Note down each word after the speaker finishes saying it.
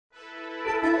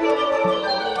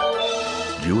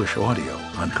Jewish audio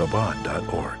on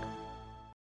Chabad.org.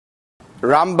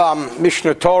 Rambam,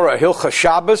 Mishneh Torah, Hilchas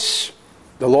Shabbos,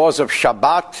 the laws of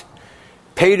Shabbat,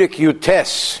 Perek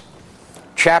Yutes,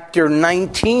 chapter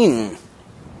 19.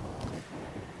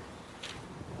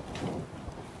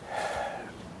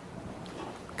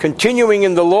 Continuing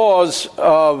in the laws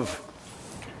of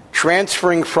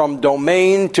transferring from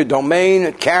domain to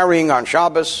domain, carrying on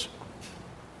Shabbos.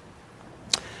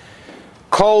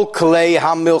 Kol klei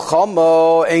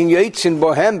hamilchama ein yotzin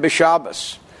bohem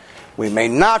b'Shabbos. We may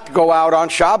not go out on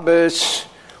Shabbos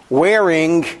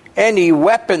wearing any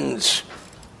weapons.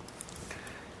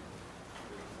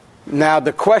 Now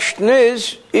the question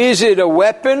is it a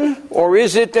weapon or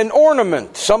is it an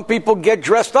ornament? Some people get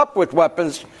dressed up with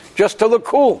weapons just to look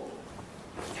cool.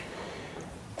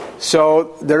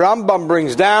 So the Rambam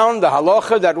brings down the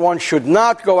halacha that one should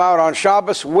not go out on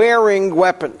Shabbos wearing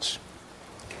weapons.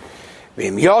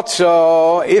 V'im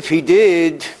yotza, if he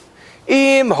did,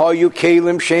 im hayu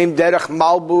kelim shem derech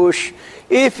malbush,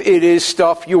 if it is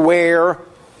stuff you wear,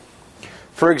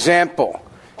 for example,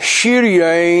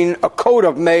 shiryain, a coat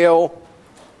of mail,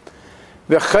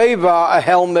 v'cheva, a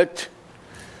helmet,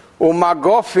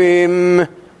 umagofim,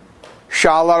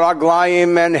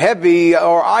 shalaraglayim, and heavy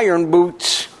or iron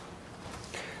boots.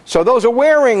 So those are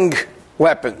wearing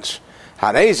weapons.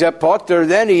 Hareze potter,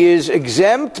 then he is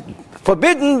exempt,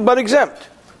 forbidden but exempt,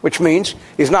 which means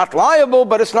he's not liable,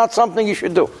 but it's not something he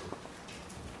should do.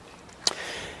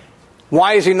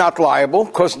 Why is he not liable?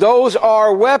 Because those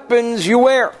are weapons you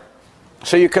wear.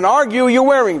 So you can argue you're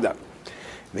wearing them.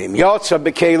 But if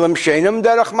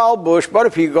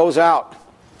he goes out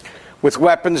with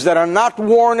weapons that are not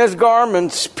worn as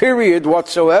garments, period,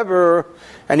 whatsoever,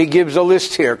 and he gives a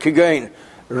list here, Kigain,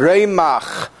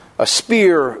 Reimach, a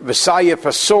spear, V'sayef,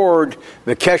 a sword,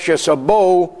 V'keshes, a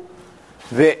bow,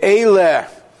 V'ele,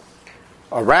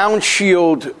 a round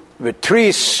shield,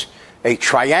 V'tris, a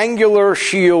triangular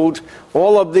shield.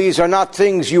 All of these are not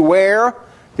things you wear,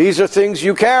 these are things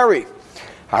you carry.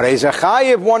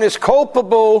 Harezachayev, one is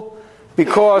culpable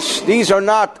because these are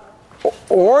not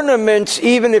ornaments,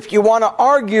 even if you want to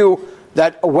argue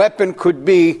that a weapon could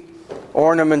be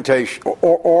ornamentation,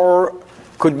 or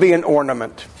could be an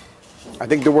ornament. I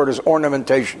think the word is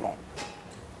ornamentational.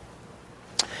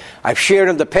 I've shared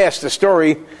in the past the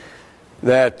story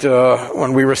that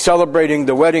when we were celebrating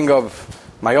the wedding of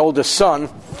my oldest son,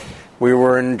 we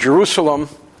were in Jerusalem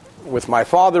with my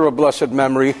father of blessed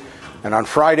memory, and on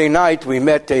Friday night we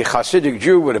met a Hasidic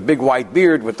Jew with a big white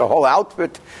beard with the whole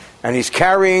outfit, and he's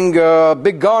carrying a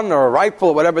big gun or a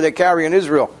rifle, whatever they carry in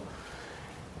Israel.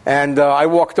 And I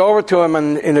walked over to him,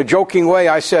 and in a joking way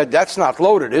I said, "That's not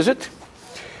loaded, is it?"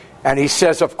 And he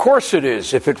says, "Of course it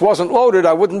is. If it wasn't loaded,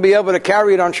 I wouldn't be able to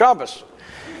carry it on Shabbos."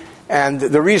 And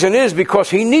the reason is because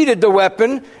he needed the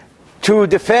weapon to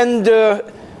defend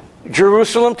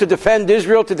Jerusalem, to defend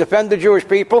Israel, to defend the Jewish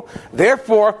people.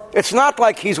 Therefore, it's not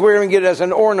like he's wearing it as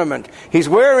an ornament. He's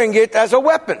wearing it as a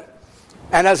weapon.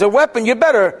 And as a weapon, you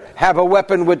better have a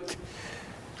weapon with,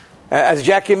 as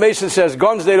Jackie Mason says,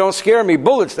 guns, they don't scare me.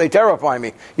 Bullets, they terrify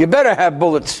me. You better have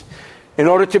bullets in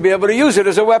order to be able to use it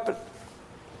as a weapon.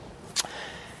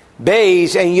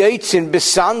 Beis en yitzin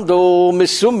besandel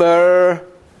misumer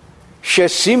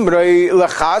shesimrei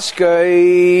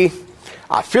lechaskei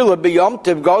afila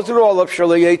b'yomtiv gozer olav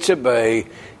shalei yitzebei.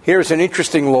 Here's an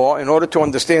interesting law. In order to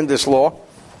understand this law,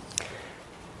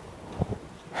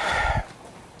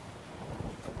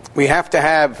 we have to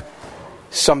have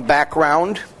some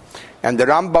background, and the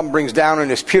Rambam brings down in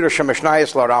his Pirush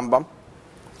HaMishnayos LaRambam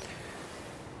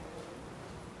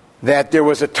that there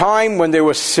was a time when there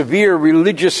was severe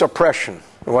religious oppression.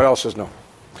 What else is known?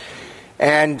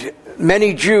 And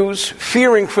many Jews,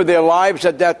 fearing for their lives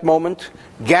at that moment,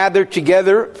 gathered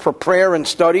together for prayer and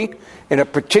study in a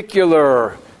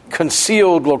particular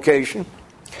concealed location.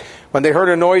 When they heard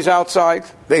a noise outside,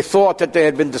 they thought that they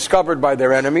had been discovered by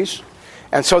their enemies,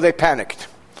 and so they panicked.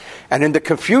 And in the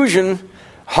confusion,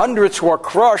 hundreds were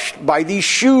crushed by these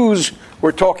shoes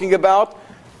we're talking about.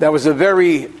 That was a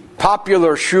very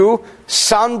popular shoe,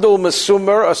 sandal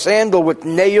mesumer, a sandal with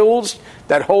nails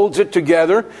that holds it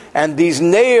together. And these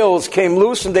nails came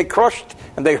loose and they crushed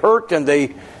and they hurt and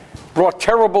they brought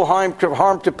terrible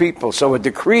harm to people. So a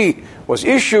decree was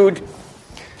issued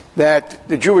that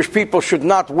the Jewish people should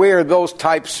not wear those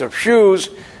types of shoes.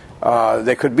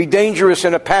 They could be dangerous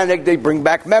in a panic. They bring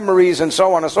back memories and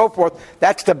so on and so forth.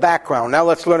 That's the background. Now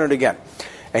let's learn it again.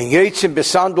 And yetzim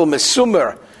besandal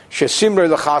mesumer shesimrei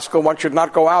lechasko. One should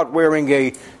not go out wearing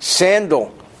a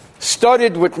sandal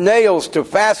studded with nails to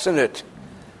fasten it.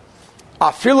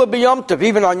 Afila b'yomtiv,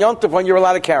 even on yomtiv when you're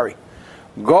allowed to carry.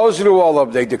 Gozru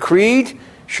olav, they decreed,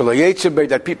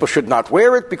 that people should not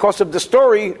wear it because of the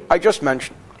story I just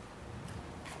mentioned.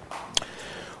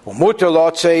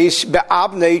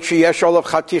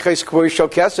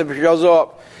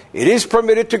 It is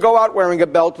permitted to go out wearing a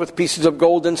belt with pieces of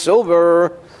gold and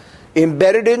silver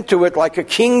embedded into it like a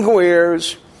king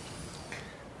wears,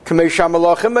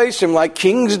 like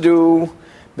kings do,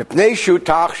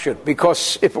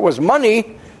 because if it was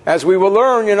money, as we will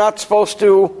learn, you're not supposed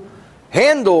to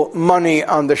handle money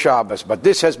on the Shabbos. But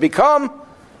this has become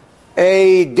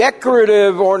a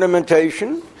decorative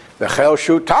ornamentation.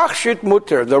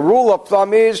 The rule of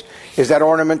thumb is that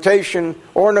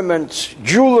ornaments,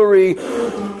 jewelry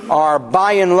are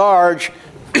by and large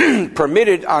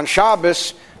permitted on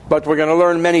Shabbos, but we're going to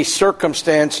learn many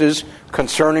circumstances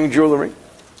concerning jewelry.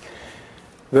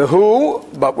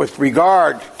 But with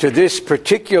regard to this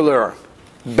particular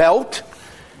belt,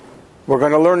 we're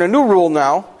going to learn a new rule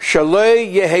now.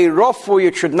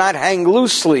 It should not hang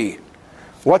loosely.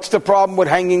 What's the problem with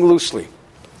hanging loosely?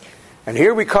 And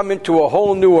here we come into a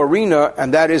whole new arena,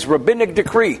 and that is rabbinic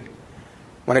decree.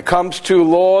 When it comes to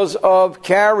laws of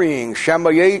carrying,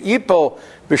 we're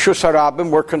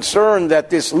concerned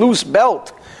that this loose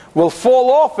belt will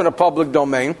fall off in a public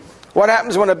domain. What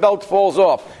happens when a belt falls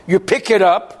off? You pick it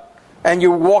up and you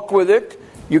walk with it,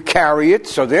 you carry it.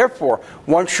 So therefore,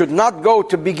 one should not go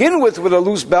to begin with a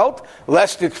loose belt,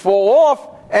 lest it fall off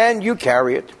and you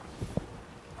carry it.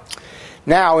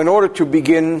 Now, in order to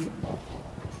begin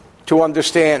to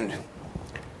understand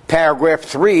paragraph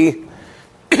 3,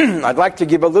 I'd like to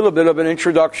give a little bit of an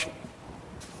introduction.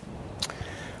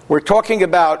 We're talking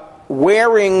about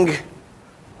wearing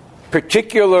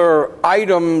particular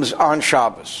items on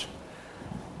Shabbos.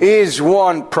 Is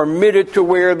one permitted to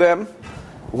wear them?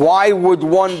 Why would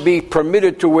one be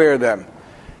permitted to wear them?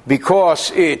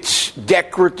 Because it's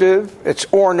decorative, it's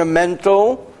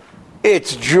ornamental,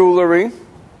 it's jewelry.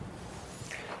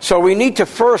 So we need to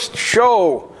first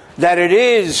show that it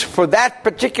is, for that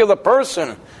particular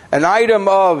person, an item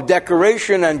of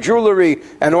decoration and jewelry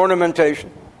and ornamentation.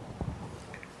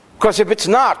 Because if it's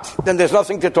not, then there's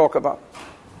nothing to talk about.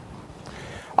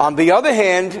 On the other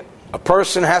hand, a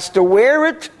person has to wear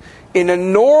it in a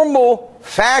normal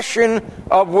fashion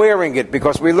of wearing it,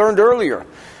 because we learned earlier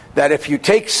that if you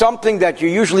take something that you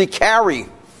usually carry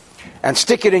and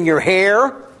stick it in your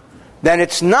hair, then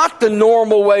it's not the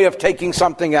normal way of taking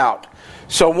something out.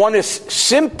 So one is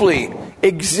simply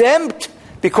exempt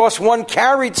because one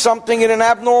carried something in an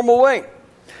abnormal way.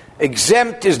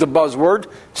 Exempt is the buzzword.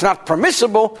 It's not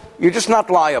permissible, you're just not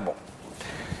liable.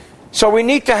 So we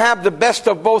need to have the best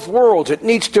of both worlds. It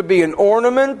needs to be an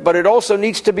ornament, but it also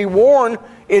needs to be worn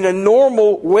in a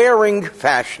normal wearing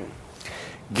fashion.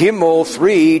 Gimel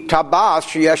 3, tabas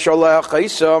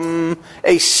sheyesh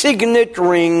a signet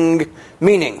ring,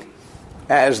 meaning,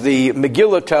 as the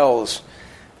Megillah tells,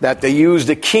 that they used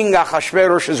the king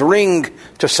Achashverosh's ring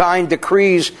to sign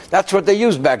decrees. That's what they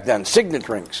used back then, signet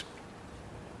rings.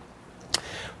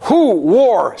 Who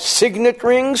wore signet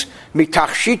rings?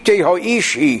 Mitachshite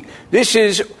ho'ishi. This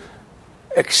is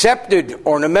accepted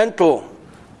ornamental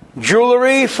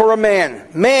jewelry for a man.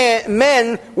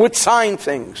 Men would sign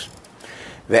things.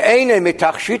 Ve'ene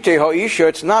mitachshite ho'isha.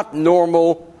 It's not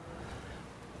normal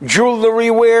jewelry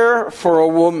wear for a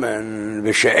woman.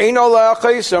 V'she'eno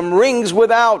la'achesam. Rings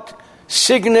without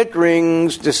signet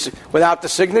rings, without the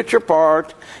signature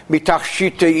part.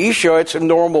 Mitachshite isha. It's a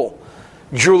normal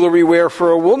jewelry wear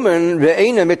for a woman,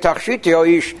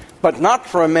 but not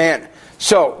for a man.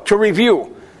 So, to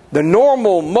review, the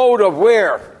normal mode of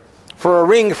wear for a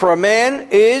ring for a man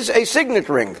is a signet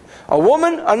ring. A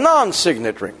woman, a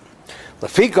non-signet ring.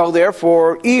 Lefiko,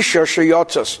 therefore, isha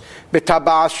sheyotzas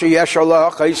b'tabas sheyesh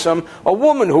aleh chaisam, a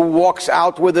woman who walks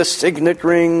out with a signet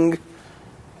ring,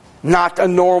 not a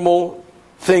normal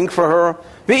thing for her.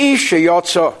 V'isha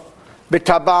yotza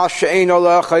b'tabas she'ein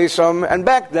aleh chaisam, and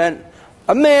back then,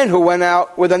 a man who went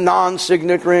out with a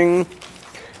non-signet ring,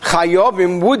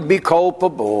 chayovim, would be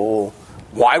culpable.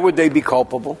 Why would they be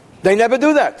culpable? They never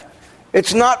do that.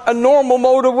 It's not a normal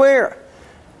mode of wear.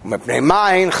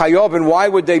 Chayovim, why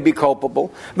would they be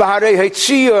culpable? They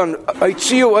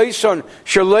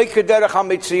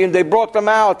brought them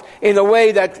out in a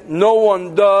way that no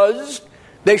one does.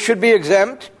 They should be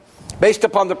exempt, based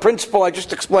upon the principle I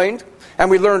just explained,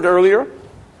 and we learned earlier.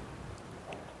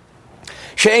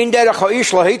 It's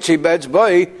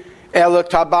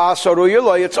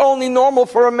only normal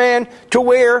for a man to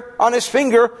wear on his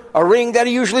finger a ring that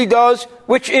he usually does,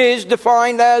 which is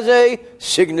defined as a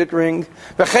signet ring.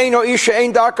 A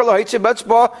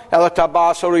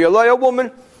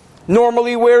woman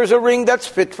normally wears a ring that's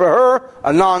fit for her,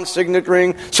 a non-signet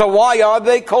ring. So why are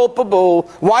they culpable?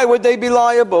 Why would they be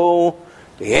liable?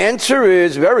 The answer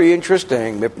is very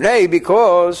interesting.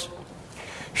 Because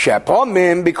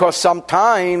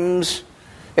sometimes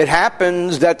it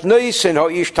happens that a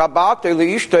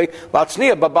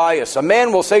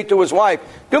man will say to his wife,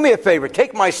 do me a favor,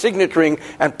 take my signet ring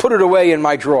and put it away in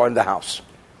my drawer in the house.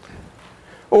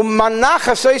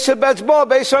 Instead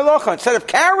of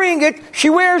carrying it, she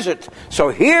wears it. So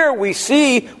here we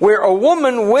see where a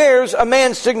woman wears a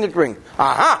man's signet ring.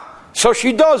 So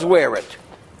she does wear it.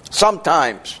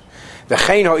 Sometimes. Or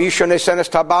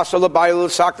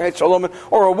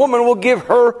a woman will give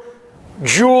her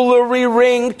jewelry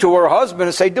ring to her husband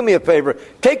and say, do me a favor,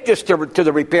 take this to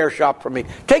the repair shop for me.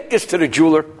 Take this to the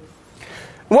jeweler.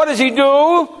 What does he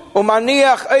do?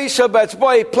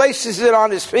 He places it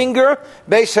on his finger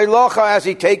as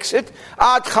he takes it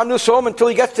until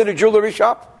he gets to the jewelry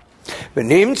shop.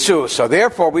 So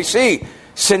therefore we see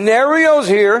scenarios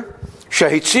here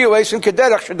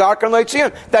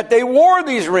that they wore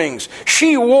these rings.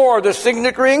 She wore the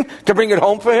signet ring to bring it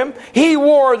home for him. He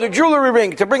wore the jewelry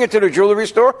ring to bring it to the jewelry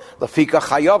store.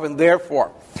 And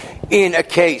therefore, in a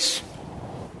case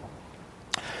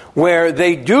where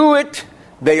they do it,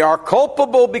 they are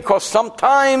culpable because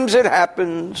sometimes it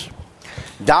happens.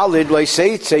 Now we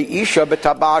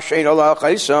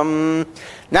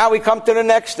come to the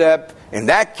next step. In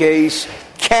that case,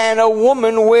 can a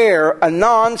woman wear a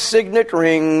non-signet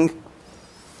ring?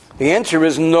 The answer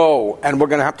is no. And we're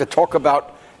going to have to talk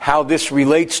about how this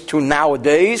relates to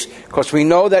nowadays, because we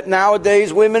know that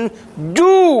nowadays women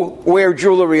do wear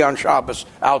jewelry on Shabbos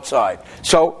outside.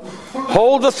 So,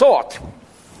 hold the thought.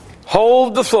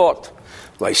 Hold the thought.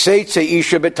 The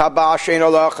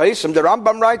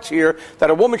Rambam writes here that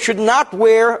a woman should not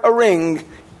wear a ring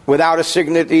without a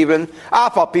signet even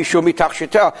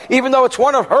though it's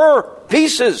one of her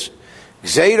pieces.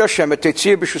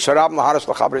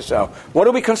 What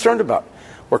are we concerned about?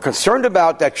 We're concerned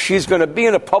about that she's going to be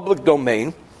in a public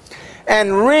domain,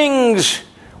 and rings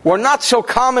were not so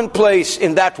commonplace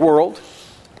in that world,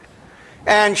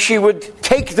 and she would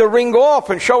take the ring off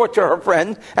and show it to her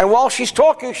friend, and while she's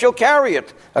talking she'll carry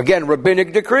it. Again,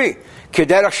 rabbinic decree.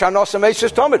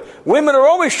 Women are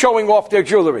always showing off their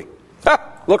jewelry.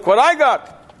 Look what I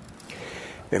got.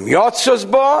 And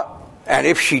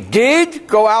if she did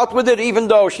go out with it, even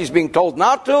though she's being told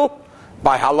not to,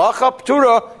 by halacha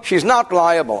ptura, she's not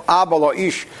liable.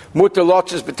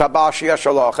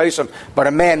 But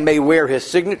a man may wear his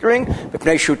signet ring,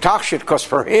 because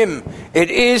for him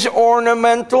it is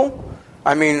ornamental.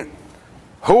 I mean,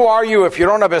 who are you if you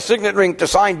don't have a signet ring to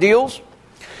sign deals?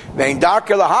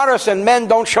 And men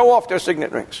don't show off their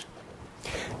signet rings.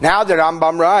 Now the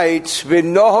Rambam writes,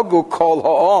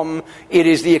 it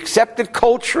is the accepted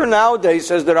culture nowadays,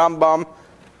 says the Rambam,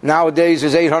 nowadays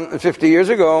is 850 years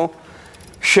ago,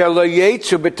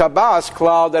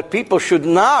 that people should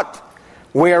not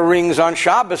wear rings on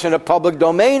Shabbos in a public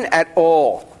domain at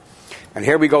all. And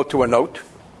here we go to a note.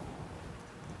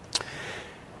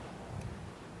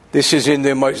 This is in the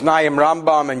Mishneh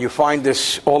Rambam, and you find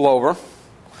this all over,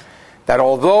 that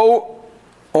although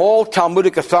all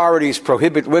Talmudic authorities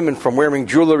prohibit women from wearing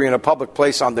jewelry in a public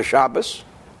place on the Shabbos,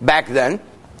 back then,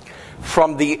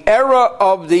 from the era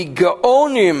of the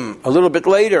Gaonim, a little bit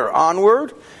later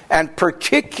onward, and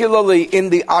particularly in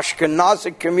the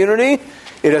Ashkenazic community,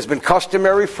 it has been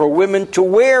customary for women to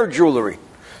wear jewelry.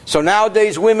 So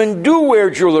nowadays women do wear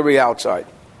jewelry outside.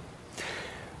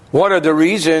 What are the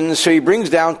reasons? So he brings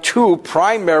down two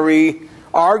primary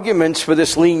arguments for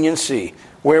this leniency,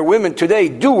 where women today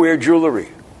do wear jewelry.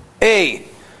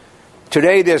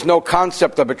 Today there's no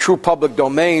concept of a true public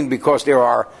domain because there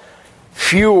are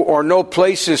few or no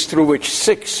places through which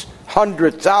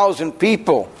 600,000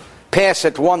 people pass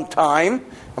at one time.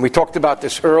 And we talked about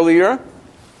this earlier.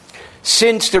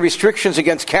 Since the restrictions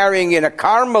against carrying in a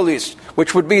karmelis,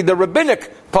 which would be the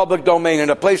rabbinic public domain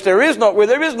in a place where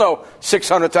there is no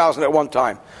 600,000 at one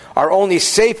time, are only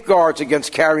safeguards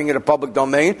against carrying in a public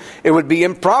domain, it would be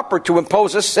improper to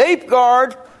impose a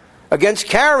safeguard against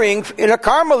carrying in a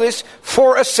karmelis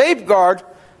for a safeguard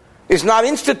is not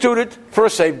instituted for a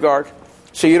safeguard.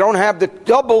 So you don't have the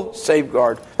double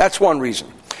safeguard. That's one reason.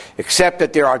 Except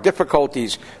that there are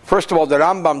difficulties. First of all, the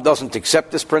Rambam doesn't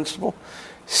accept this principle.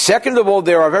 Second of all,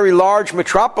 there are very large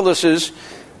metropolises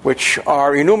which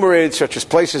are enumerated, such as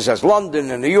places as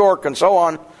London and New York and so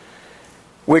on,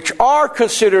 which are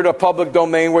considered a public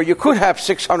domain where you could have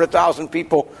 600,000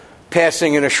 people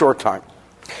passing in a short time.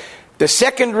 The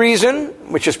second reason,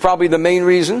 which is probably the main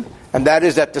reason, and that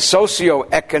is that the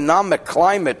socio-economic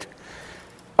climate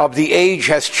of the age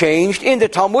has changed. In the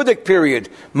Talmudic period,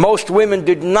 most women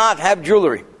did not have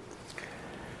jewelry.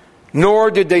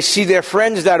 Nor did they see their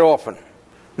friends that often.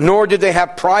 Nor did they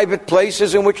have private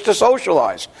places in which to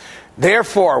socialize.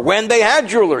 Therefore, when they had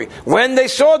jewelry, when they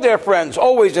saw their friends,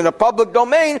 always in a public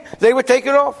domain, they would take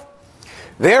it off.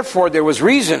 Therefore, there was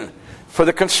reason for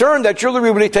the concern that jewelry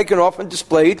would be taken off and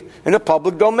displayed in a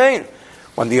public domain.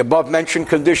 When the above-mentioned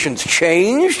conditions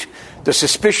changed, the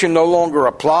suspicion no longer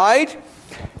applied,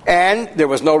 and there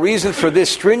was no reason for this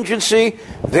stringency.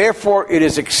 Therefore, it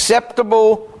is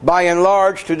acceptable, by and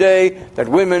large, today that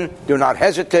women do not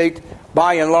hesitate,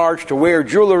 by and large, to wear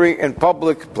jewelry in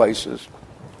public places.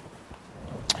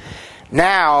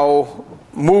 Now,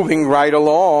 moving right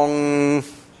along,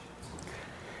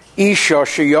 Isha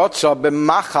sheyotza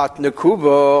b'machat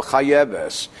nekuva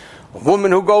chayeves. A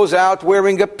woman who goes out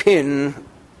wearing a pin,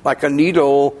 like a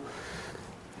needle,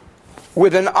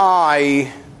 with an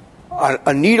eye.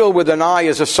 A needle with an eye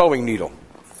is a sewing needle.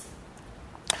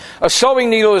 A sewing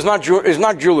needle is not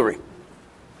jewelry.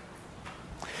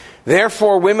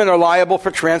 Therefore, women are liable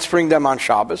for transferring them on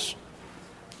Shabbos,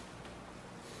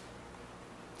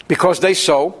 because they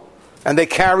sew, and they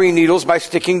carry needles by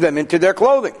sticking them into their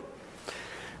clothing.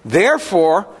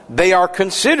 Therefore, they are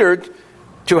considered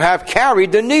to have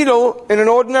carried the needle in an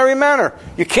ordinary manner.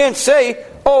 You can't say,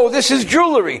 oh, this is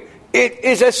jewelry. It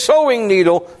is a sewing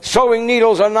needle. Sewing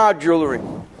needles are not jewelry.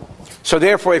 So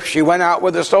therefore, if she went out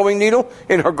with a sewing needle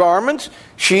in her garments,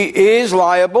 she is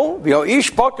liable,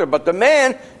 but the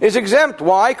man is exempt.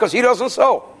 Why? Because he doesn't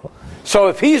sew. So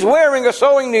if he's wearing a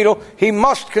sewing needle, he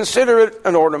must consider it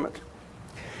an ornament.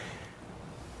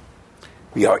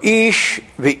 A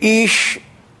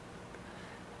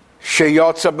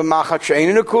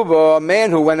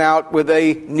man who went out with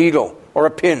a needle or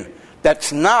a pin that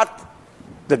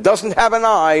doesn't have an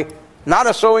eye, not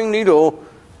a sewing needle,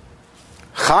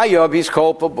 chayav, he's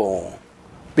culpable.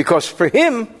 Because for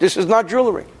him, this is not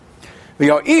jewelry.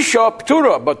 Isha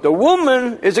ptura, but the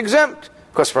woman is exempt,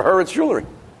 because for her it's jewelry.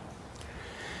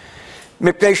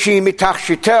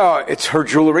 It's her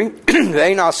jewelry.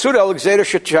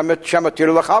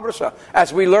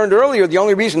 As we learned earlier, the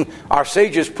only reason our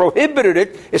sages prohibited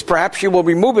it is perhaps she will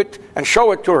remove it and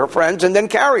show it to her friends and then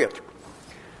carry it,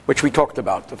 which we talked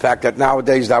about, the fact that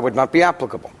nowadays that would not be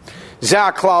applicable.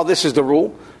 This is the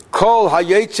rule.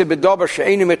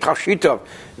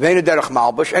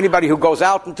 Anybody who goes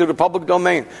out into the public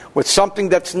domain with something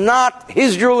that's not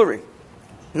his jewelry,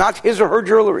 not his or her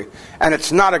jewelry, and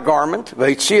it's not a garment,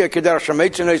 and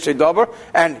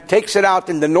takes it out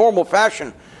in the normal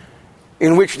fashion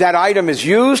in which that item is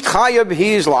used, chayav,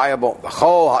 he is liable.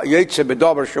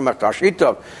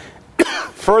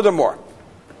 Furthermore,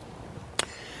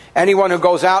 anyone who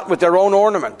goes out with their own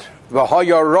ornament,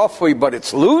 but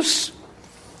it's loose.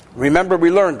 Remember, we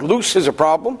learned loose is a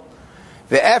problem.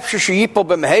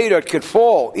 It could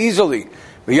fall easily,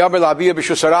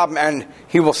 and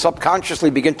he will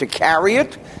subconsciously begin to carry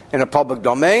it in a public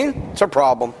domain. It's a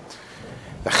problem.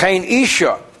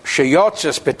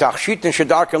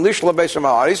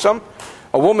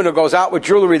 A woman who goes out with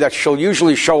jewelry that she'll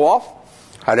usually show off,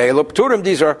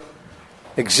 these are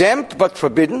exempt but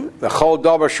forbidden.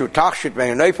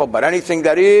 But anything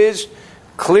that is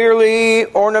clearly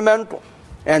ornamental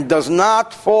and does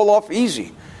not fall off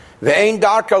easy, and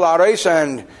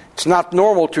it's not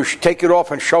normal to take it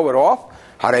off and show it off,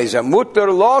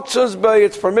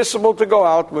 it's permissible to go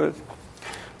out with.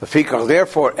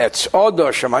 Therefore,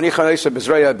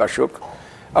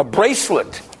 a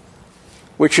bracelet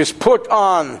which is put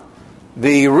on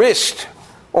the wrist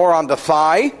or on the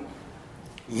thigh,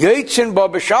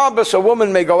 a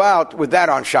woman may go out with that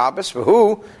on Shabbos,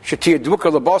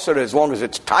 as long as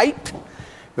it's tight.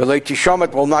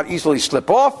 It will not easily slip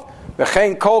off.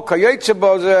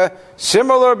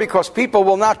 Similar, because people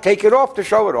will not take it off to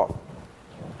show it off.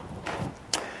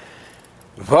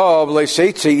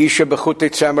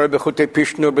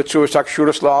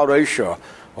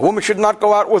 A woman should not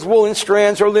go out with woolen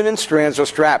strands or linen strands or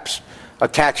straps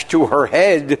attached to her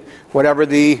head, whatever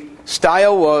the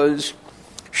style was.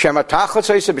 Here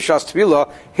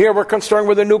we're concerned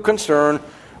with a new concern.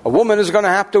 A woman is going to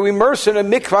have to immerse in a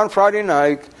mikvah on Friday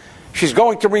night. She's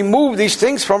going to remove these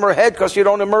things from her head because you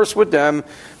don't immerse with them.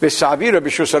 She's not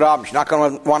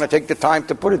going to want to take the time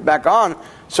to put it back on,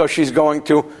 so she's going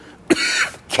to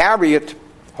carry it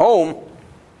home,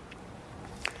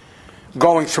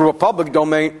 going through a public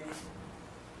domain.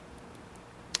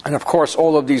 And of course,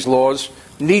 all of these laws,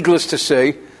 needless to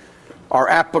say, are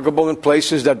applicable in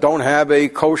places that don't have a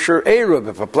kosher Eruv.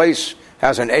 If a place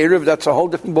has an Eruv, that's a whole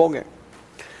different ballgame.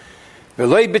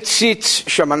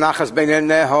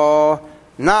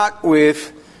 Not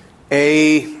with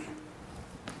a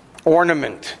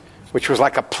ornament, which was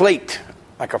like a plate,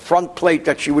 like a front plate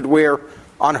that she would wear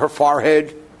on her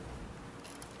forehead.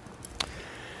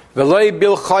 Or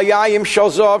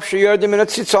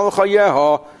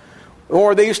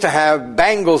they used to have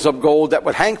bangles of gold that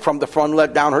would hang from the front,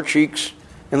 let down her cheeks,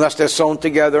 unless they're sewn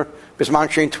together.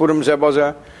 Not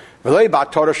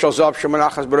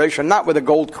with a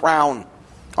gold crown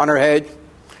on her head.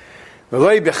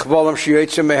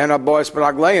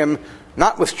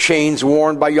 Not with chains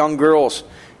worn by young girls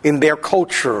in their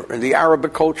culture, in the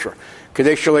Arabic culture. In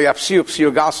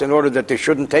order that they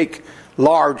shouldn't take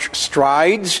large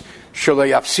strides,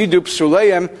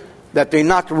 that they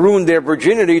not ruin their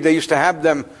virginity. They used to have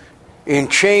them in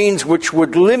chains which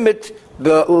would limit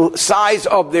the size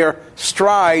of their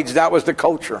strides. That was the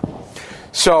culture.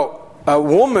 So a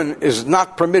woman is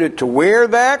not permitted to wear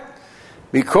that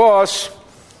because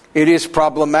it is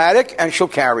problematic and she'll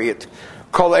carry it.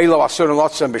 Lest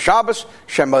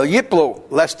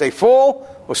they fall,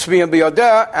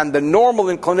 and the normal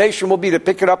inclination will be to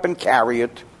pick it up and carry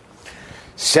it.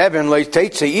 7.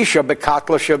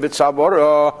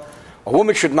 A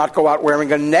woman should not go out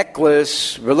wearing a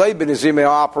necklace, or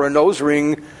a nose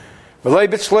ring, or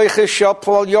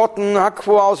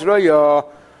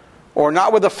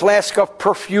not with a flask of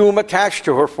perfume attached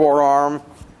to her forearm.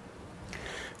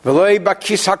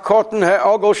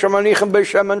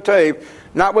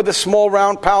 Not with a small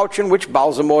round pouch in which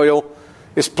balsam oil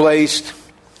is placed.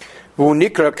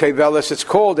 It's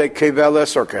called a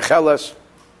keveles or kecheles.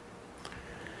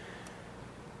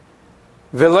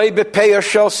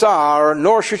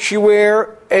 Nor should she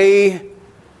wear a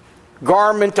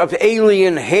garment of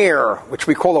alien hair, which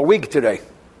we call a wig today,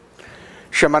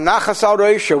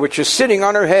 which is sitting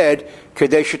on her head,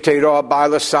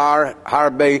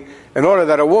 in order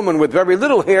that a woman with very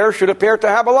little hair should appear to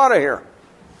have a lot of hair.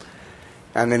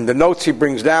 And in the notes he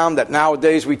brings down that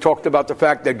nowadays we talked about the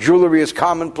fact that jewelry is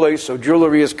commonplace, so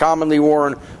jewelry is commonly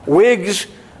worn. Wigs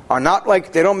are not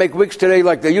like, they don't make wigs today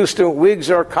like they used to.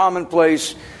 Wigs are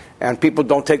commonplace and people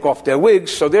don't take off their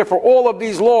wigs. So therefore all of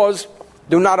these laws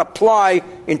do not apply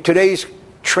in today's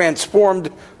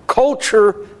transformed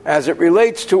culture as it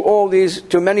relates to all these,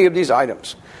 to many of these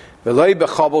items. Or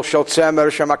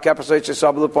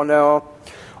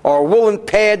a woolen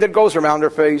pad that goes around her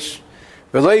face.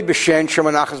 Or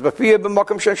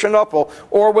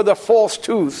with a false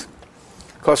tooth,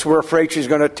 because we're afraid she's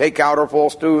going to take out her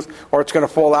false tooth, or it's going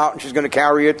to fall out and she's going to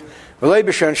carry it. Or a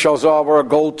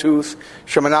gold tooth,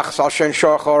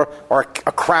 or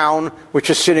a crown which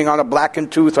is sitting on a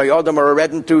blackened tooth, or a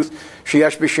reddened tooth.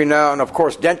 And of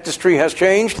course dentistry has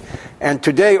changed, and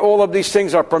today all of these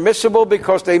things are permissible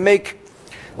because they make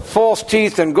false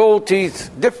teeth and gold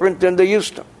teeth different than they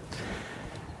used to.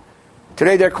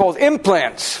 Today they're called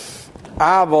implants.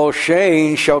 A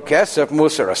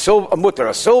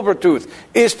silver tooth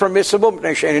is permissible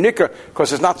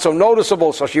because it's not so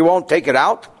noticeable, so she won't take it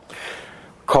out.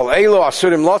 All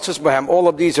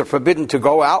of these are forbidden to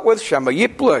go out with.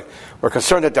 We're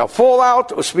concerned that they'll fall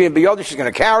out. She's going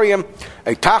to carry them.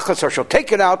 A tachas, or she'll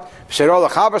take it out. She's going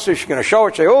to show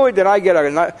it. Say, oh, did I get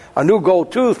a new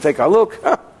gold tooth? Take a look.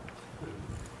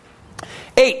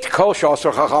 8.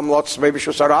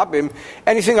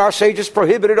 Anything our sages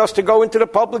prohibited us to go into the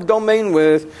public domain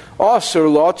with.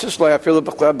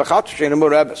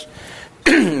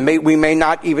 We may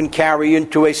not even carry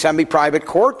into a semi-private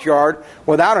courtyard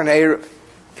without an Erev.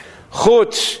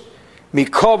 Chutz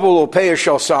mikavul upeya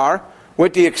shelsar,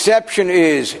 with the exception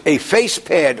is a face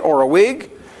pad or a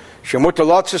wig,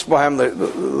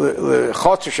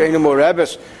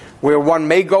 where one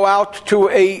may go out to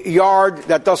a yard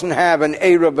that doesn't have an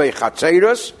Erev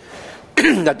Chatzeros,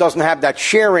 that doesn't have that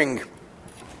sharing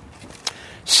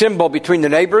symbol between the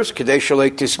neighbors,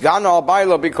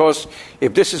 because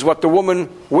if this is what the woman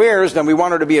wears, then we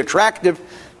want her to be attractive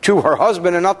to her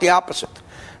husband and not the opposite.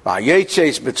 A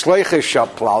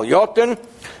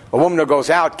woman who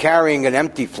goes out carrying an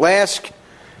empty flask,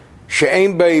 which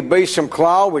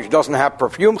doesn't have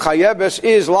perfume,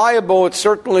 is liable. It's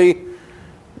certainly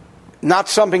not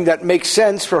something that makes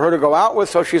sense for her to go out with,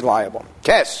 so she's liable.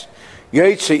 Kes. A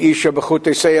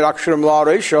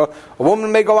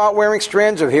woman may go out wearing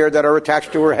strands of hair that are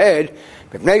attached to her head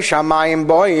because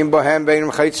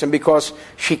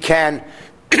she can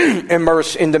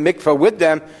immerse in the mikveh with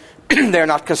them. They're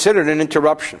not considered an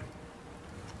interruption.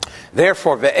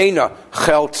 Therefore, if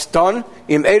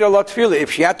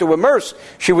she had to immerse,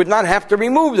 she would not have to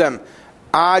remove them.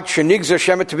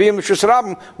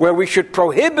 Where we should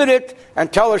prohibit it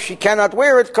and tell her she cannot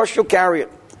wear it because she'll carry it.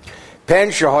 Pen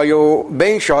shahayu,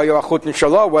 bein shahayu achutin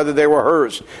shalah, whether they were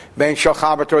hers, bein shal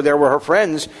chabat, or they were her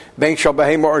friends, bein shal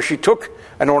behema, or she took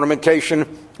an ornamentation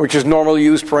which is normally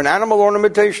used for an animal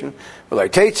ornamentation.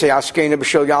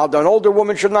 An older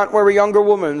woman should not wear a younger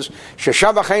woman's.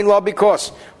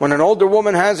 Because when an older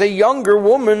woman has a younger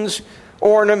woman's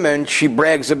ornament, she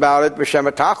brags about it. We're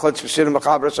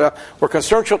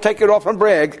concerned she'll take it off and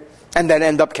brag and then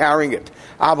end up carrying it.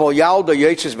 But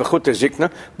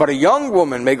a young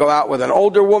woman may go out with an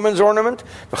older woman's ornament.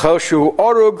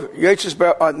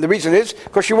 The reason is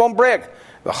because she won't brag.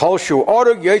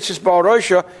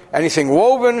 Anything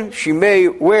woven she may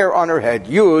wear on her head.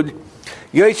 Yud.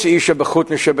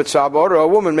 A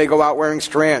woman may go out wearing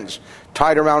strands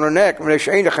tied around her neck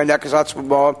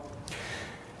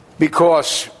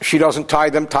because she doesn't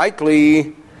tie them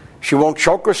tightly. She won't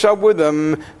choke herself with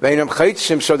them,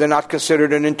 so they're not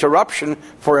considered an interruption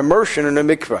for immersion in the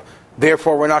mikveh.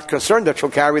 Therefore, we're not concerned that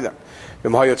she'll carry them.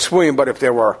 But if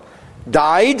they were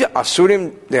dyed,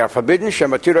 asurim, they are forbidden.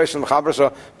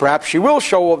 Perhaps she will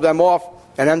show them off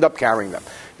and end up carrying them.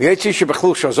 A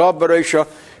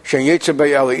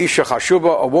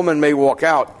woman may walk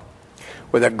out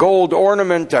with a gold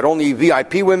ornament that only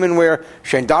VIP women wear,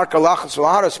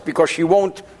 because she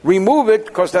won't remove it,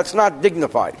 because that's not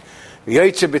dignified. She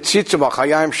may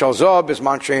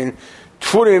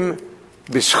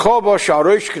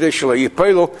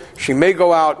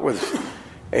go out with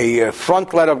a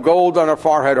frontlet of gold on her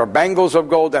forehead or bangles of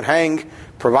gold that hang,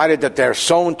 provided that they're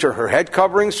sewn to her head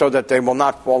covering so that they will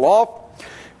not fall off.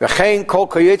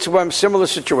 Similar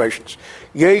situations.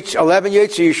 11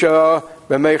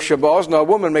 a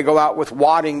woman may go out with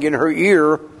wadding in her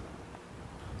ear,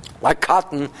 like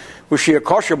cotton, which she a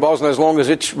kosher bosna, as long as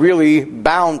it's really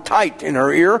bound tight in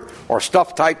her ear, or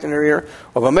stuffed tight in her ear,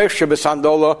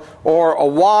 or a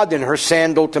wad in her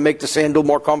sandal to make the sandal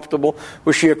more comfortable,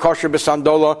 which she a kosher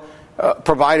besandola,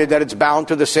 provided that it's bound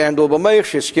to the sandal,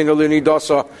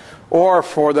 or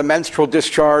for the menstrual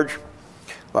discharge.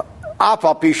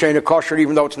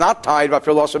 Even though it's not tied,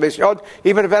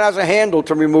 even if it has a handle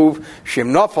to remove,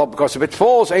 because if it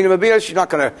falls, she's not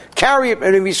going to carry it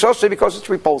and be so because it's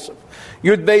repulsive.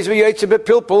 She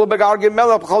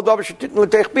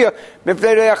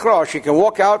can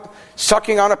walk out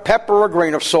sucking on a pepper or a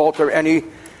grain of salt or any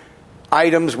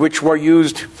items which were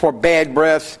used for bad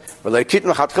breath.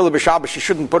 She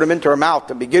shouldn't put them into her mouth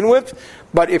to begin with,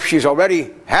 but if she's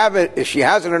already if she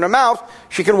has it in her mouth,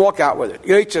 she can walk out with it.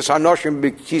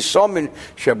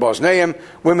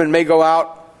 Women may go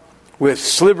out with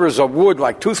slivers of wood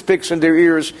like toothpicks in their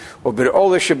ears, or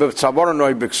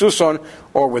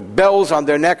with bells on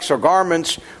their necks or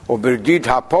garments, or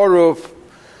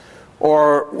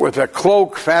with a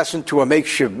cloak fastened to a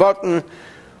makeshift button.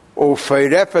 A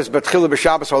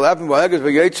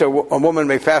woman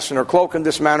may fasten her cloak in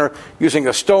this manner, using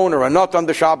a stone or a nut on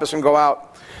the Shabbos and go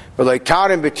out.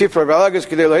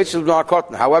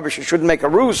 However, she shouldn't make a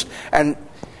ruse and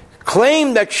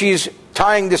claim that she's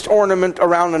tying this ornament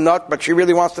around the nut, but she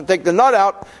really wants to take the nut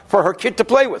out for her kid to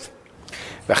play with.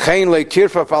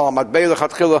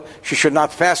 She should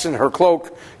not fasten her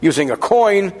cloak using a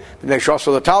coin,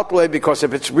 because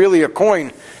if it's really a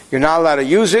coin, you're not allowed to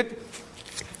use it.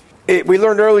 We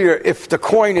learned earlier, if the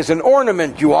coin is an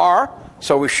ornament, you are,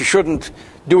 so she shouldn't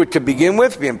do it to begin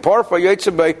with.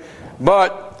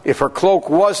 But if her cloak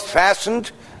was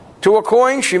fastened to a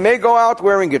coin, she may go out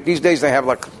wearing it. These days they have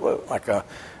like a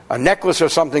necklace or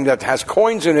something that has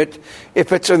coins in it.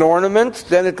 If it's an ornament,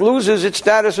 then it loses its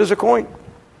status as a coin.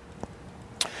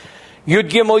 A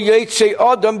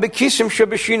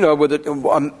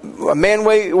man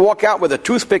may walk out with a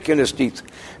toothpick in his teeth,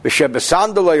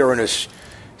 or in his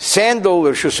sandal,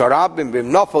 or if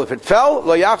it fell,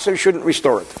 he shouldn't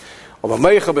restore it.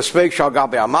 What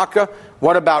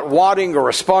about wadding or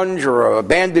a sponge or a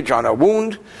bandage on a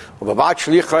wound?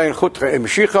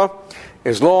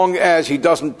 As long as he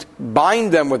doesn't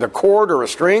bind them with a cord or a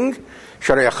string,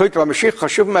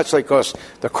 because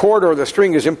the cord or the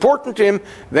string is important to him,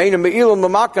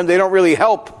 and they don't really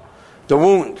help the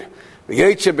wound.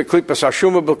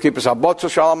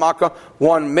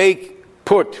 One may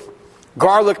put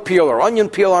garlic peel or onion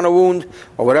peel on a wound,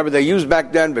 or whatever they used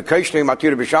back then. He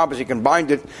can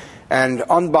bind it and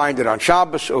unbind it on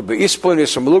Shabbos, or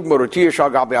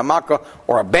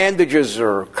bandages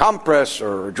or compress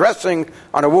or dressing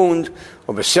on a wound,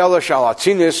 or a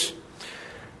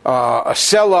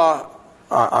sella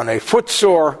on a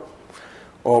footsore,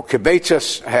 or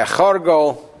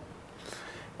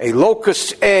a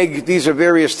locust egg. These are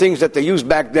various things that they used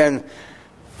back then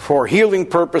for healing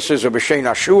purposes, of a shein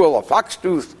ashul, a fox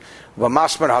tooth, of a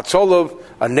masmer hatzolov,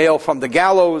 a nail from the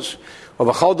gallows,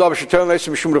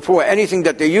 anything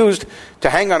that they used to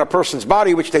hang on a person's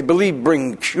body, which they believe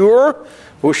bring cure,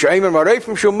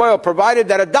 provided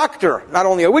that a doctor, not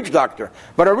only a witch doctor,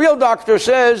 but a real doctor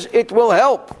says it will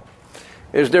help.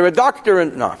 Is there a doctor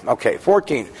in? No. Okay,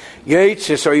 14. A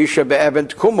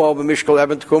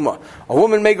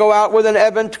woman may go out with an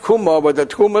even tkuma, with a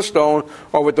tkuma stone,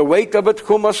 or with the weight of a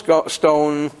tkuma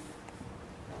stone,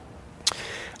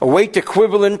 a weight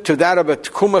equivalent to that of a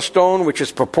tkuma stone, which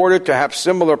is purported to have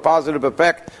similar positive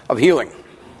effect of healing.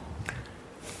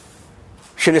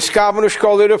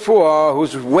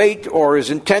 Whose weight or his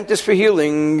intent is for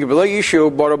healing.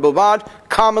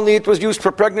 Commonly it was used for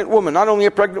a pregnant woman, not only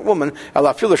a pregnant woman,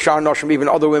 even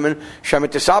other women.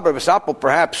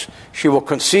 Perhaps she will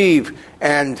conceive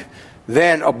and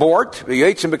then abort.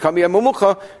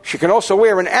 She can also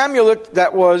wear an amulet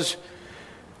that was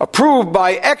approved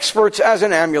by experts as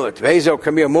an amulet. What is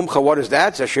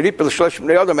that?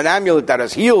 An amulet that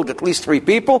has healed at least 3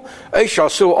 people,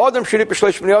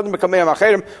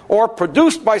 or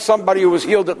produced by somebody who has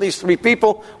healed at least 3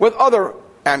 people with other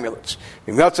amulets.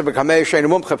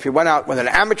 If he went out with an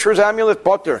amateur's amulet,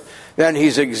 potter, then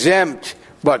he's exempt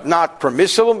but not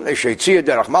permissible,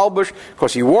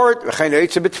 because he wore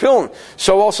it.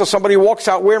 So also somebody walks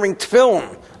out wearing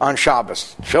tefillin on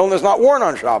Shabbos. Tefillin is not worn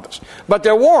on Shabbos, but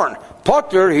they're worn.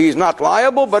 Potter, he's not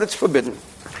liable, but it's forbidden.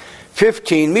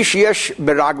 15. Mishyesh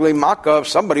beragli makav,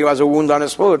 somebody who has a wound on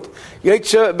his foot.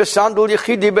 Yetze besandal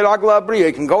yechidi beragla abriya.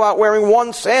 He can go out wearing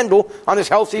one sandal on his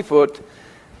healthy foot.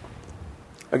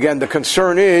 Again, the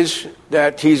concern is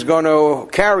that he's going to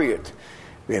carry it.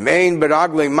 Remain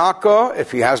beragli maka.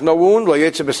 If he has no wound,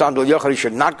 he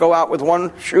should not go out with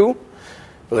one shoe.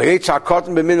 A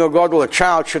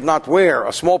child should not wear,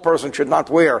 a small person should not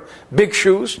wear big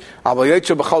shoes.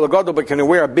 But can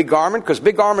wear a big garment? Because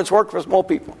big garments work for small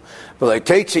people. A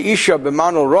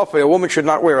woman should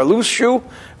not wear a loose shoe,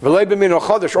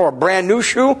 or a brand new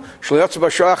shoe,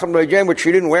 which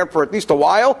she didn't wear for at least a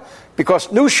while,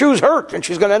 because new shoes hurt, and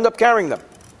she's going to end up carrying them.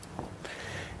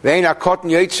 God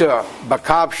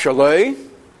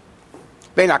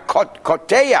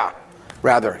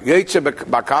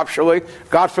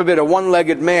forbid a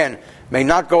one-legged man may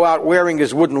not go out wearing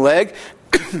his wooden leg.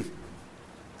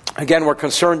 Again, we're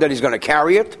concerned that he's going to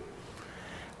carry it.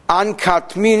 An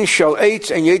katmin shel eitz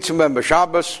and yetzim ben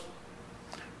b'Shabbos.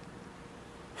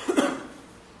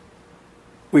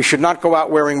 We should not go out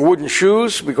wearing wooden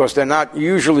shoes because they're not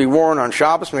usually worn on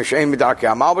Shabbos.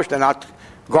 They're not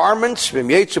garments.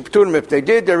 If they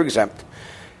did, they're exempt.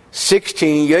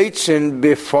 16. Yetzin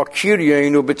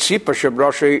b'fakiryeinu b'tzipa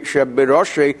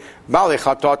sheberoshe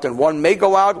balichatot, and one may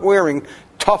go out wearing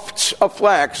tufts of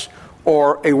flax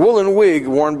or a woolen wig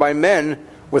worn by men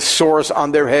with sores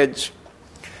on their heads.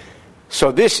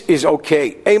 So this is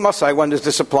okay. Masai, when does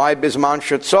this apply? Bisman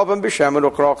shetzovim b'shemen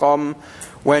ukrocham,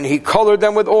 when he colored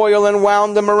them with oil and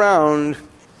wound them around.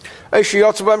 Went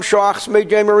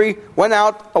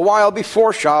out a while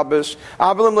before Shabbos.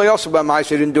 I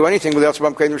didn't do anything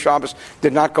with Shabbos.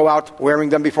 Did not go out wearing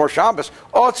them before Shabbos.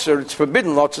 It's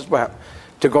forbidden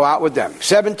to go out with them.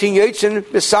 17.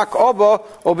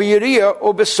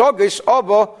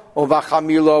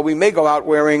 We may go out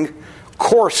wearing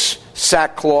coarse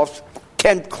sackcloth,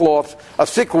 tent cloth, a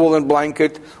thick woolen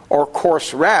blanket, or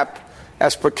coarse wrap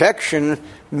as protection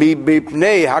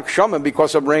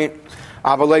because of rain.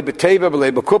 But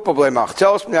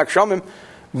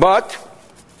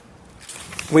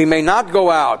we may not go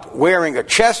out wearing a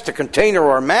chest, a container,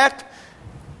 or a mat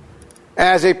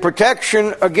as a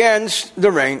protection against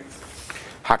the rain.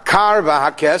 Hakar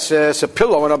v'hakeses, a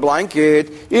pillow and a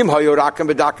blanket,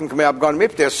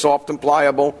 if they're soft and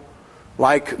pliable,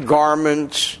 like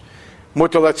garments. You're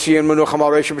allowed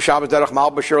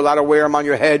to wear them on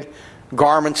your head,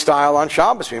 garment style on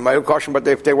Shabbos. But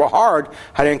if they were hard,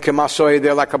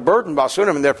 they're like a burden,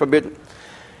 and they're forbidden.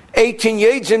 18.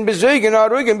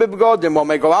 One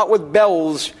may go out with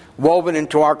bells woven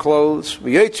into our clothes.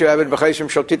 A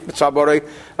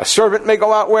servant may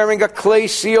go out wearing a clay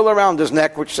seal around his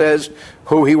neck, which says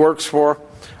who he works for.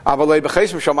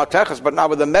 But not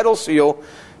with a metal seal.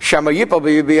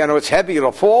 It's heavy,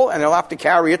 it'll fall, and they'll have to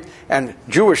carry it. And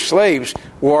Jewish slaves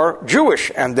were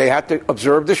Jewish, and they had to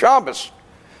observe the Shabbos.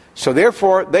 So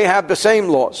therefore, they have the same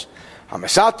laws.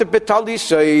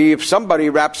 If somebody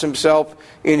wraps himself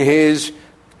in his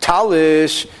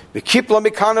talis, and he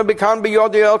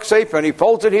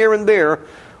folds it here and there,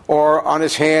 or on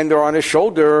his hand or on his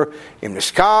shoulder, if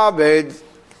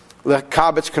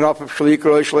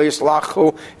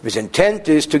his intent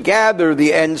is to gather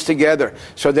the ends together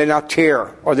so they not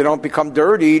tear or they don't become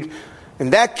dirtied, in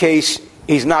that case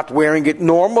he's not wearing it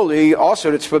normally,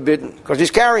 also it's forbidden, because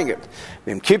he's carrying it.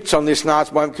 But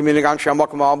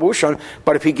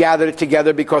if he gathered it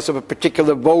together because of a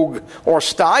particular vogue or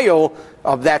style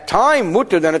of that time,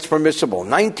 mutter, then it's permissible.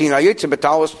 19, if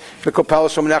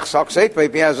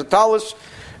he has a talus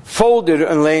folded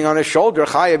and laying on his shoulder,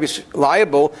 chayav is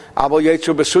liable,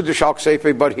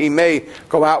 but he may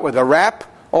go out with a wrap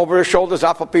over his shoulders,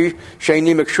 even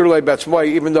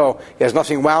though he has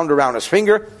nothing wound around his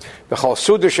finger. But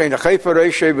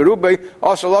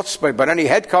any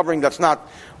head covering that's not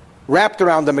wrapped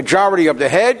around the majority of the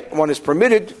head, one is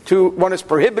prohibited to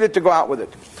go out with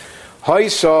it.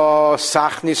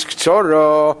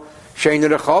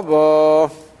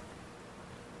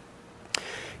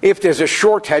 If there's a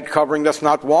short head covering that's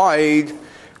not wide,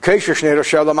 he should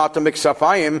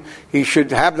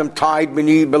have them tied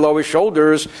below his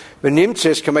shoulders.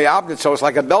 So it's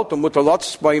like a belt, he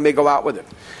may go out with it.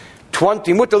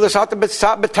 20.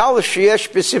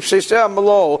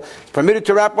 Permitted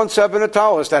to wrap oneself in a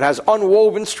talus that has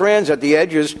unwoven strands at the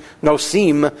edges, no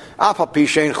seam, even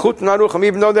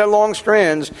though they're long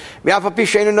strands,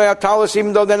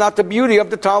 even though they're not the beauty of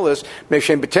the talus,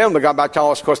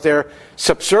 because they're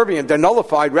subservient, they're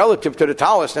nullified relative to the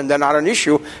talus, and they're not an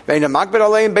issue. He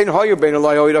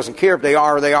doesn't care if they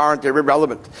are or they aren't, they're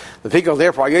irrelevant.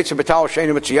 Therefore,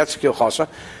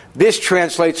 this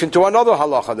translates into another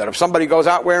halacha, that if somebody goes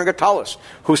out wearing a talus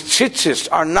whose tzitzis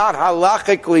are not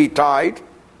halachically tied,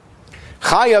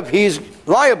 chayav, he's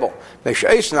liable.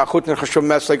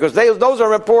 Because those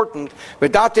are important. He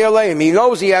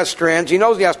knows he has strands, he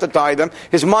knows he has to tie them,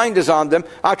 his mind is on them,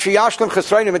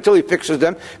 until he fixes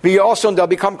them, also they'll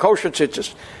become kosher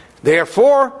tzitzis.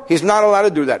 Therefore, he's not allowed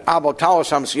to do that. But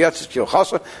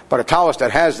a talus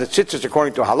that has the tzitzis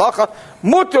according to halacha,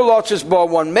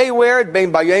 one may wear it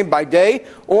by day,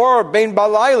 or bein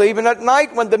balayla, even at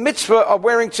night, when the mitzvah of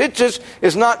wearing tzitzis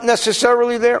is not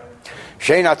necessarily there.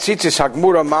 Because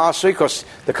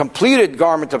the completed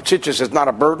garment of tzitzis is not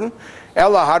a burden.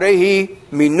 But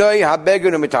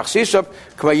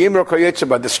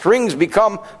the strings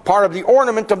become part of the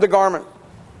ornament of the garment,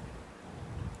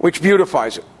 which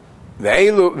beautifies it.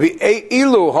 Would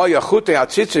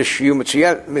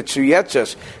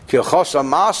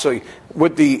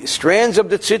the strands of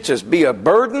the tzitzis be a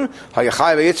burden?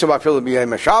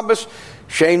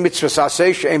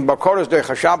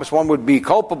 One would be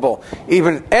culpable,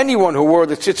 even anyone who wore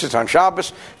the tzitzis on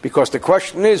Shabbos, because the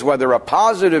question is whether a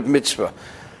positive mitzvah,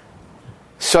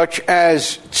 such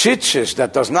as tzitzis,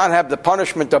 that does not have the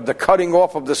punishment of the cutting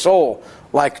off of the sole,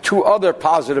 like two other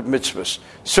positive mitzvahs.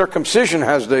 Circumcision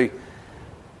has the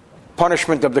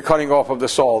punishment of the cutting off of the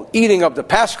sole. Eating of the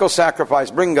Paschal sacrifice,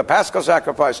 bringing a Paschal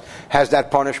sacrifice, has that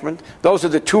punishment. Those are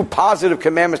the two positive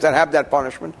commandments that have that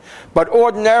punishment. But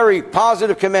ordinary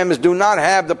positive commandments do not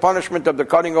have the punishment of the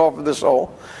cutting off of the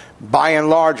sole. By and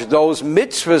large, those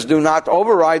mitzvahs do not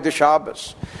override the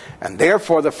Shabbos. And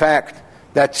therefore the fact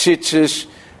that tzitzis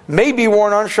may be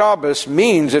worn on Shabbos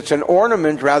means it's an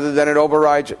ornament rather than it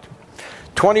overrides it.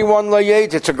 21,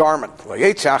 it's a garment.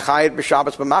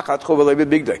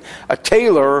 A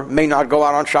tailor may not go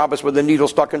out on Shabbos with a needle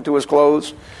stuck into his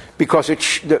clothes, because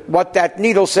what that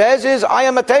needle says is, I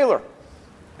am a tailor.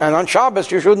 And on Shabbos,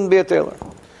 you shouldn't be a tailor.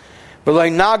 A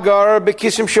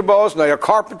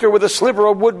carpenter with a sliver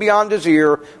of wood beyond his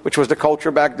ear, which was the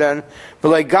culture back then.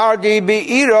 Or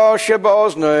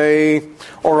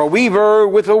a weaver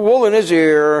with a wool in his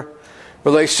ear.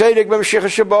 Or a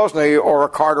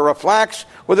carter of flax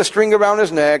with a string around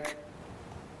his neck.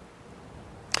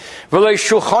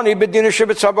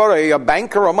 A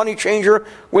banker, a money changer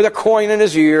with a coin in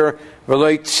his ear. And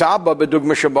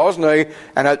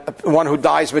one who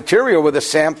dyes material with a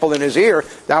sample in his ear.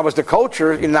 That was the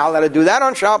culture. You're not allowed to do that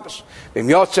on Shabbos.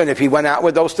 If he went out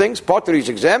with those things, potter, he's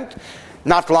exempt.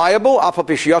 Not liable,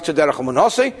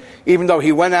 even though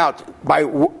he went out by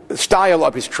style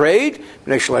of his trade,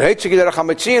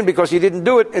 because he didn't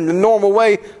do it in the normal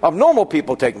way of normal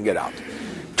people taking it out.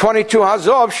 22,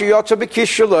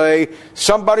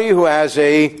 somebody who has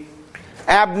a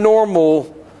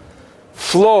abnormal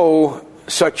flow,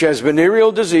 such as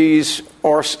venereal disease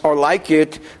or like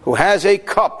it, who has a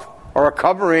cup or a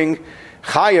covering,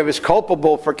 chayav is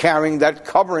culpable for carrying that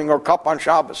covering or cup on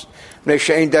Shabbos. Because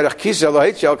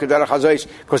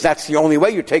that's the only way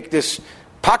you take this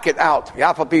pocket out.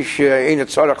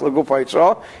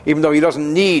 Even though he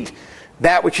doesn't need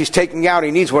that which he's taking out,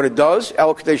 he needs what it does. He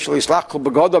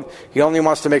only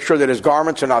wants to make sure that his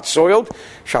garments are not soiled.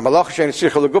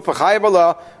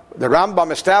 The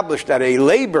Rambam established that a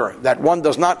labor that one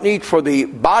does not need for the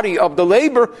body of the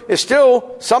labor is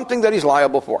still something that he's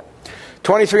liable for.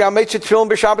 23, Ametzit tefillin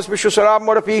b'Shabbos b'Shus HaRabim.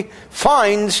 What if he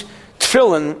finds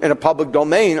tefillin in a public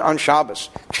domain on Shabbos?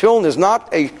 Tefillin is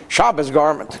not a Shabbos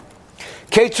garment.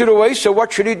 So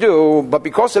what should he do? But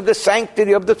because of the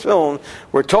sanctity of the tefillin,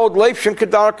 we're told Leifshin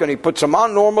Kedarkan, he puts them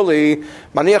on normally.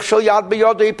 Maniach shel yad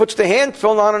b'yodeh, he puts the hand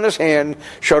tefillin on in his hand.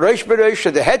 Shoresh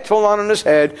b'reish, the head tefillin on in his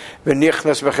head.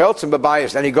 V'nichnas v'cheltzim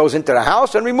b'bayis, then he goes into the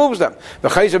house and removes them.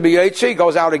 V'chayzer b'yetzi, he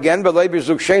goes out again. V'leiber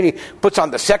zuk sheni, puts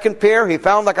on the second pair. He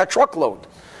found like a truckload.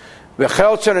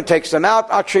 V'cheltzim, and takes them out.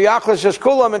 At sheyachlas es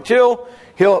kulam, until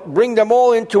he'll bring them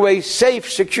all into a safe,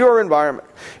 secure environment.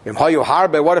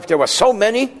 What if there were so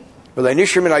many? There's no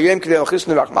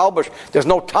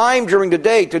time during the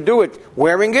day to do it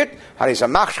wearing it. Then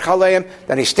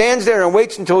he stands there and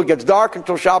waits until it gets dark,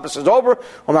 until Shabbos is over.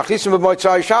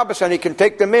 And he can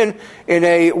take them in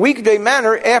a weekday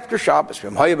manner after Shabbos. If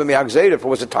it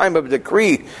was a time of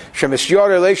decree,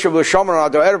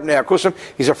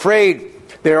 he's afraid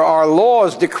there are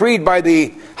laws decreed by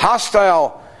the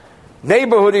hostile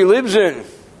neighborhood he lives in,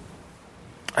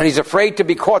 and he's afraid to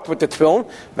be caught with the tefillin.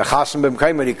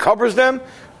 When he covers them,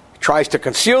 tries to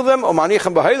conceal them, and he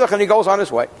goes on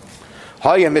his way.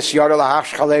 He's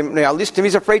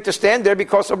afraid to stand there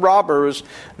because of robbers.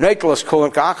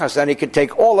 Then he can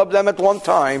take all of them at one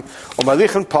time. We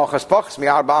learned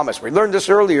this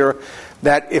earlier,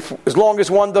 that as long as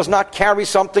one does not carry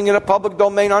something in a public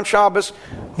domain on Shabbos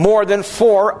more than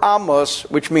 4 amos,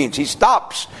 which means he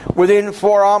stops within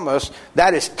 4 amos,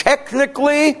 that is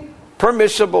technically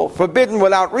permissible, forbidden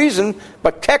without reason,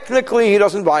 but technically he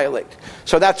doesn't violate.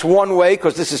 So that's one way,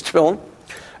 because this is tefillin.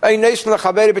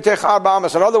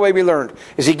 Another way we learned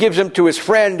is he gives him to his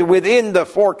friend within the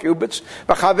 4 cubits.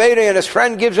 And his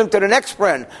friend gives him to the next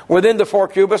friend within the 4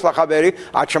 cubits. You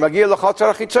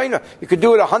could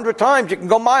do it 100 times. You can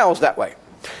go miles that way.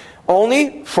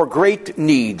 Only for great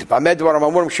need. If they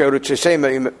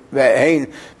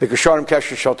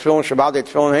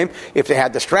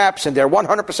had the straps and they're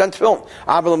 100% tefillin.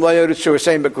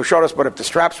 But if the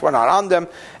straps were not on them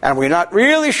and we're not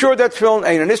really sure that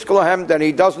tefillin, then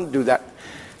he doesn't do that.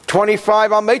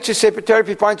 25, if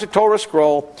he finds a Torah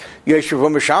scroll, he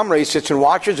sits and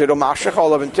watches it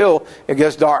until it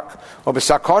gets dark.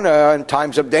 In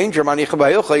times of danger,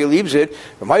 he leaves it.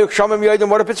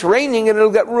 What if it's raining and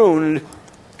it'll get ruined?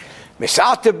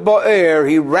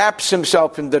 He wraps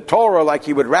himself in the Torah like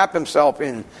he would wrap himself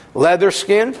in leather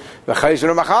skin,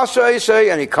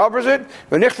 and he covers it,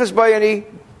 and he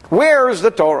wears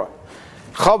the Torah.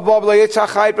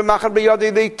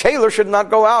 The tailor should not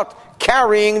go out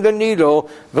carrying the needle.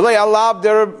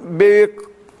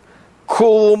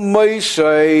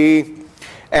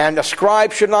 And a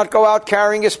scribe should not go out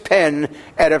carrying his pen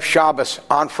Erev Shabbos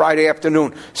on Friday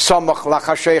afternoon,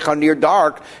 near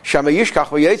dark,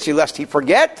 lest he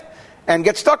forget and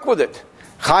get stuck with it.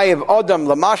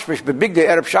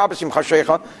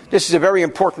 This is a very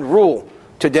important rule.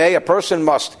 Today, a person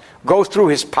must go through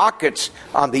his pockets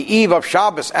on the eve of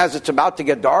Shabbos as it's about to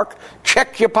get dark.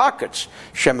 Check your pockets.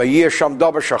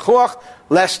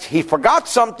 Lest he forgot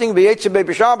something, and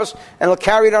he'll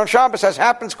carry it on Shabbos, as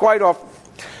happens quite often.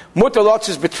 One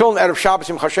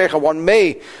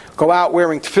may go out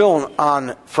wearing tefillin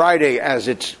on Friday as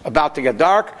it's about to get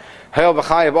dark. The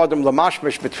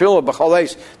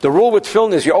rule with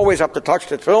tefillin is you always have to touch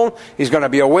the tefillin. He's going to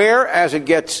be aware as it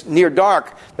gets near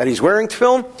dark that he's wearing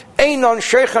tefillin.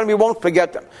 We won't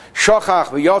forget them.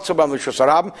 If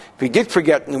he did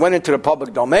forget and he went into the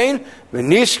public domain,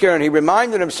 and he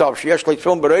reminded himself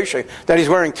that he's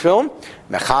wearing tefillin,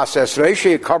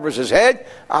 he covers his head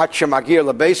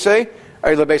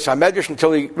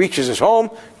until he reaches his home,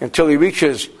 until he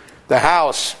reaches the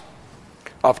house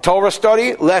of Torah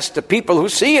study, lest the people who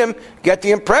see him get the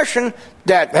impression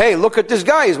that, hey, look at this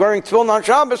guy, he's wearing tefillin on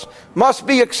Shabbos, must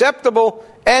be acceptable.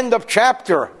 End of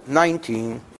chapter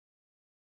 19.